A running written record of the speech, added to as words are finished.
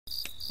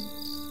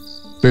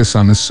This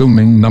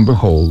unassuming number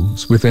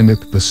holds within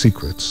it the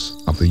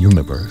secrets of the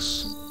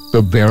universe,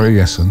 the very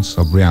essence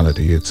of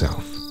reality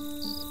itself.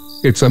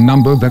 It's a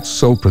number that's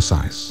so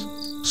precise,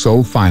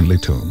 so finely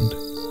tuned,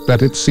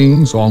 that it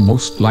seems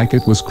almost like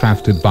it was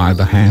crafted by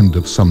the hand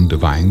of some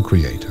divine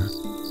creator.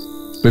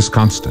 This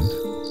constant,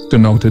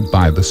 denoted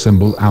by the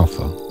symbol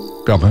alpha,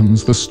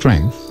 governs the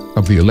strength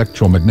of the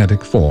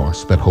electromagnetic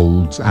force that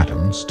holds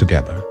atoms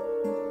together.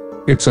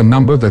 It's a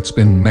number that's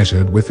been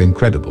measured with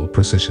incredible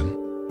precision.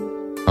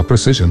 A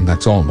precision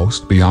that's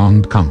almost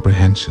beyond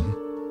comprehension.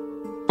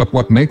 But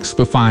what makes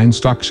the fine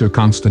structure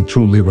constant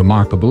truly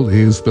remarkable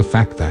is the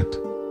fact that,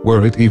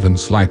 were it even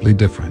slightly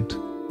different,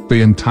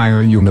 the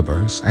entire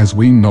universe as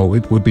we know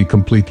it would be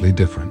completely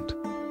different.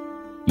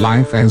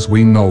 Life as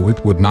we know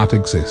it would not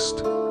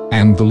exist,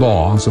 and the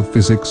laws of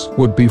physics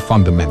would be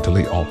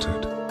fundamentally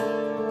altered.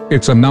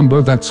 It's a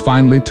number that's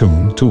finely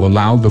tuned to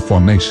allow the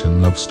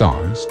formation of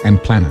stars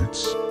and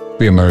planets,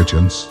 the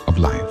emergence of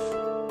life,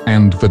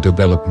 and the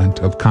development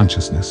of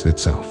consciousness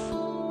itself.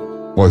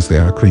 Was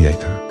there a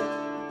creator?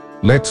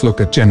 Let's look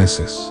at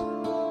Genesis.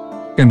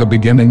 In the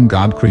beginning,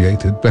 God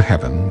created the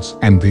heavens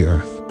and the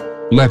earth.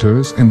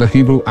 Letters in the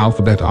Hebrew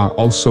alphabet are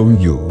also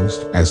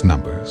used as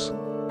numbers.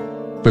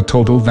 The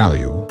total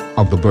value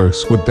of the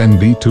verse would then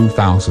be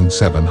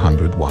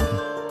 2701.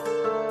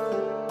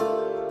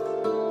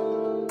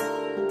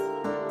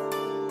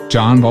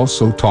 John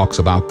also talks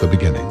about the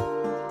beginning.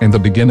 In the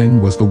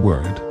beginning was the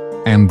Word,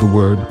 and the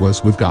Word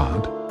was with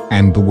God,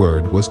 and the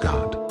Word was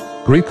God.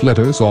 Greek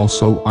letters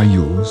also are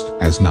used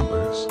as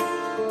numbers.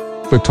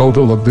 The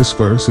total of this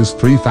verse is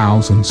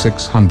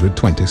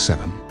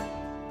 3627.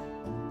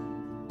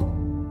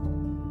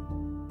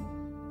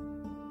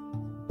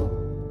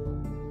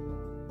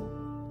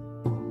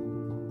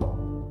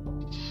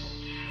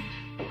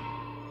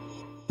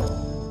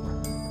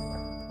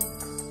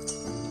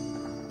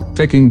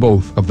 Taking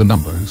both of the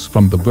numbers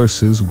from the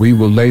verses, we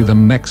will lay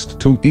them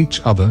next to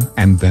each other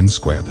and then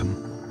square them.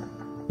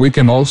 We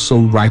can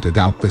also write it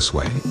out this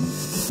way.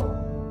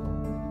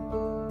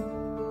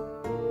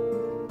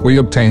 We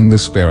obtain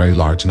this very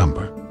large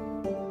number.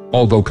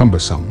 Although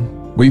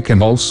cumbersome, we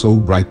can also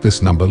write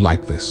this number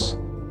like this.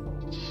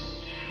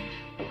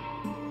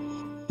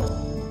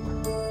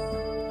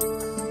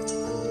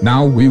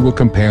 Now we will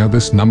compare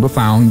this number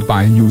found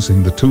by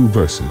using the two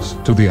verses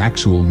to the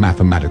actual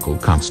mathematical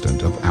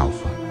constant of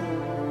alpha.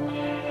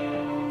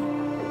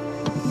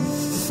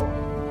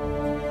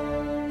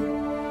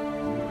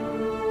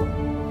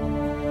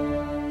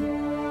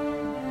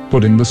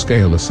 Putting the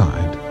scale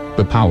aside,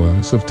 the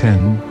powers of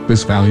 10,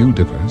 this value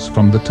differs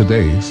from the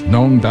today's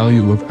known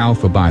value of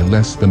alpha by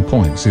less than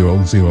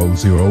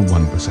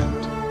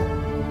 0.0001%.